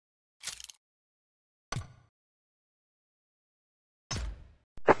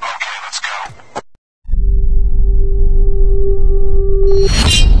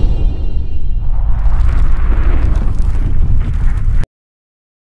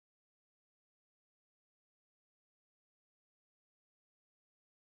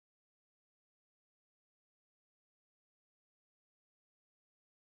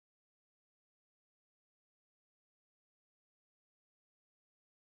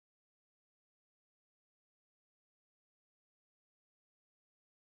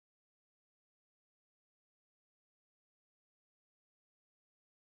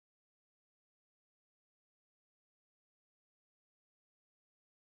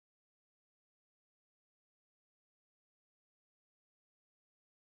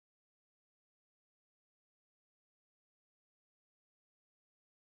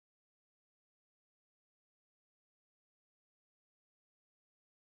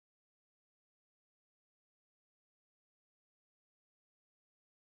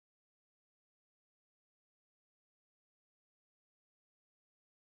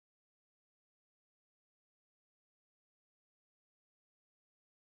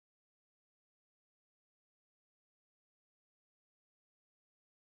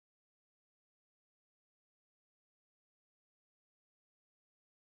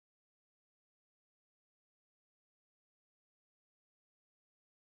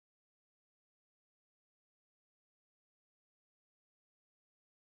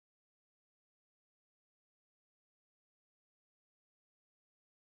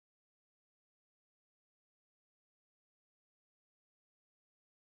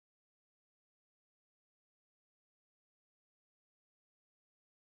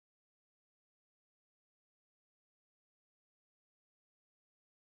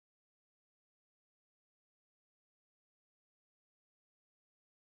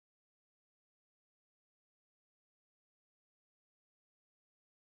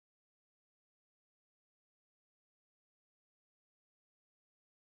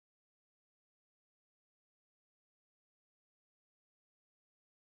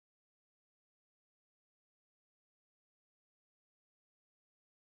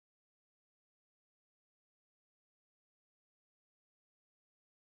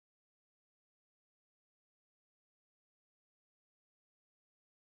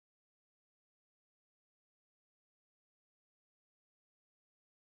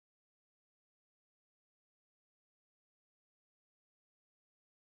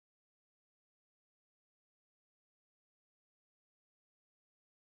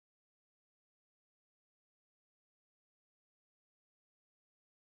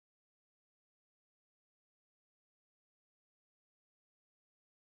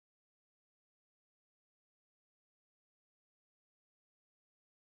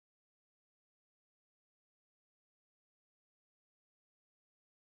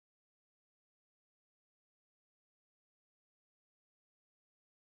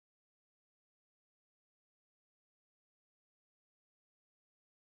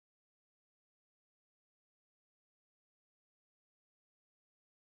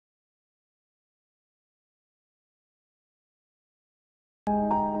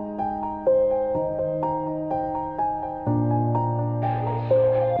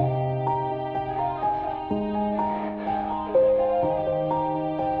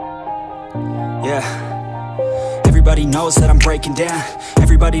Yeah. Everybody knows that I'm breaking down.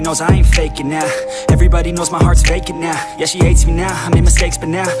 Everybody knows I ain't faking now. Everybody knows my heart's vacant now. Yeah, she hates me now, I made mistakes but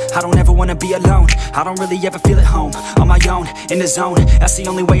now I don't ever wanna be alone. I don't really ever feel at home. On my own, in the zone, that's the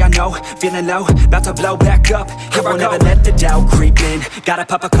only way I know. Feeling low, about to blow back up. Here I won't ever let the doubt creep in. Gotta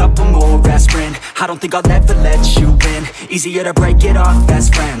pop a couple more aspirin. I don't think I'll ever let you in. Easier to break it off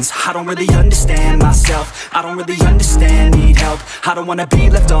best friends. I don't really understand myself. I don't really understand, need help. I don't wanna be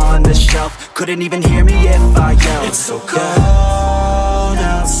left on the shelf. Couldn't even hear me if I yelled. It's so cold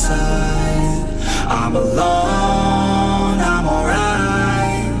outside, I'm alone, I'm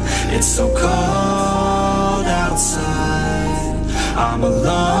alright. It's so